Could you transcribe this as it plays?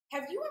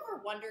Have you ever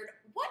wondered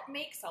what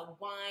makes a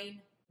wine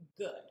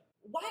good?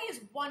 Why is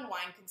one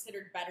wine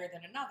considered better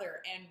than another?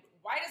 And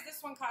why does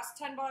this one cost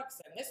 10 bucks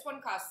and this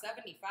one costs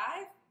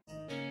 75?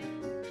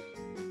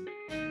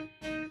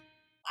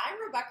 I'm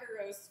Rebecca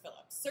Rose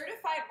Phillips,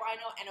 certified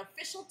wino and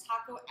official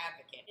taco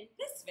advocate. In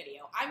this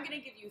video, I'm going to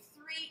give you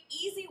 3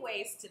 easy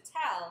ways to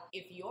tell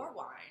if your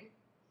wine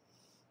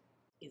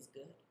is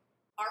good.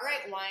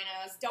 Alright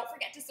winos, don't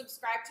forget to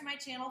subscribe to my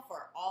channel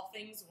for all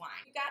things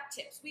wine. We've got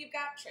tips, we've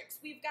got tricks,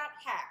 we've got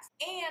hacks,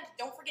 and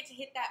don't forget to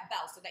hit that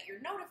bell so that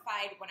you're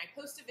notified when I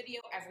post a video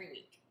every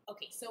week.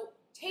 Okay, so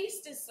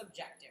taste is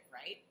subjective,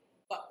 right?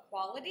 But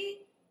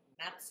quality,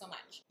 not so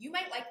much. You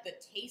might like the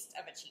taste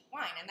of a cheap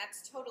wine, and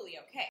that's totally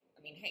okay. I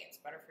mean, hey, it's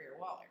better for your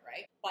wallet,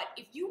 right? But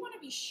if you want to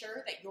be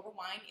sure that your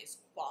wine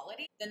is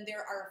quality, then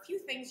there are a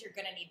few things you're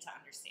going to need to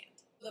understand.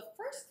 The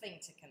first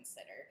thing to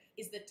consider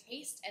is the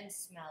taste and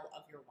smell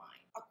of your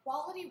wine. A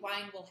quality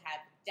wine will have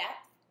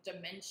depth,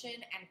 dimension,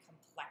 and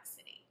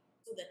complexity.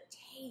 So the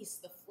taste,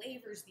 the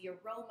flavors, the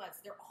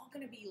aromas, they're all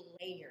going to be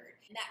layered.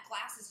 And that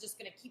glass is just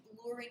going to keep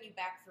luring you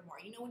back for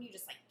more. You know when you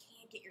just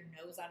can't get your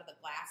nose out of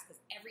the glass because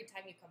every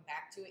time you come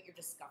back to it, you're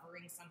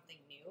discovering something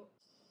new?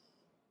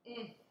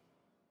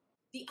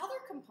 The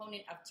other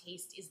component of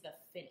taste is the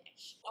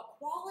finish. A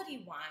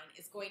quality wine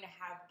is going to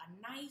have a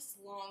nice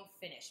long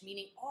finish,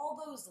 meaning all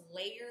those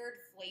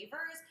layered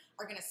flavors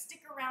are going to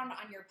stick around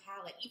on your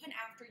palate even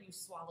after you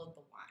swallowed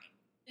the wine.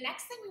 The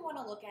next thing we want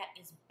to look at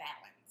is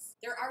balance.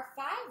 There are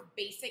 5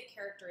 basic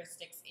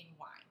characteristics in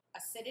wine: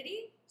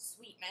 acidity,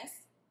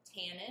 sweetness,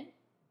 tannin,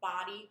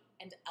 body,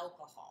 and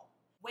alcohol.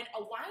 When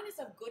a wine is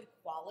of good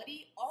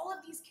quality, all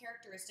of these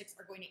characteristics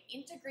are going to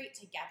integrate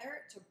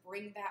together to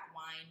bring that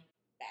wine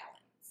balance.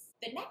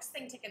 The next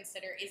thing to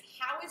consider is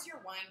how is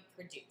your wine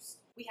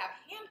produced? We have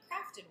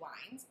handcrafted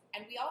wines,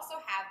 and we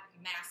also have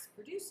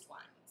mass-produced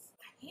wines.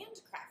 A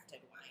handcrafted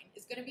wine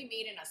is going to be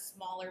made in a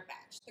smaller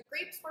batch. The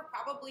grapes were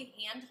probably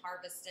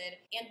hand-harvested,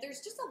 and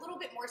there's just a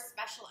little bit more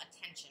special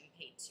attention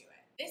paid to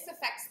it. This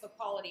affects the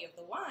quality of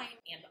the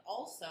wine and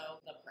also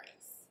the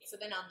price.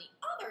 So then on the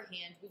other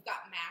hand, we've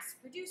got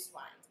mass-produced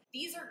wines.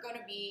 These are going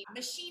to be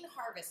machine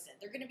harvested.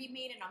 They're going to be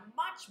made in a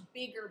much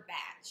bigger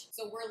batch.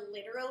 So we're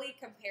literally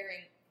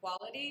comparing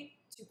quality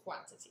to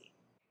quantity.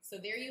 So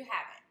there you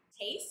have it.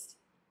 Taste,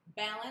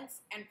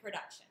 balance, and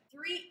production.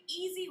 3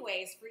 easy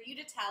ways for you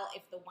to tell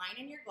if the wine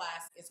in your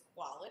glass is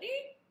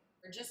quality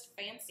or just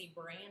fancy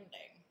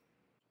branding.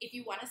 If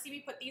you want to see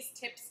me put these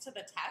tips to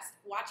the test,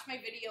 watch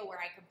my video where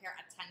I compare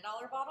a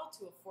 $10 bottle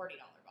to a $40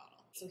 bottle.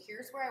 So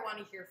here's where I want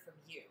to hear from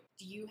you.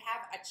 Do you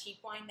have a cheap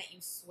wine that you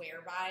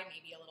swear by,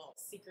 maybe a little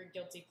secret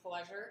guilty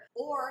pleasure?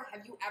 Or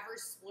have you ever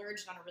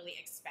splurged on a really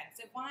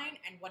expensive wine,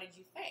 and what did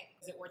you think?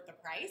 Was it worth the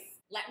price?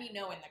 Let me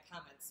know in the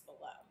comments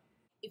below.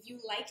 If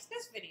you liked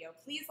this video,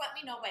 please let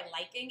me know by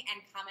liking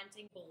and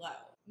commenting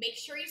below. Make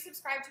sure you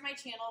subscribe to my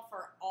channel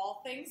for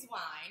all things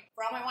wine.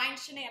 For all my wine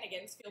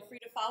shenanigans, feel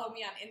free to follow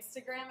me on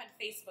Instagram and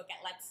Facebook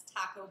at Let's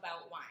Talk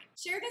About Wine.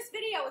 Share this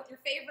video with your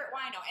favorite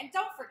wino, and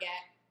don't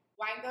forget,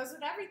 wine goes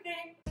with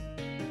everything.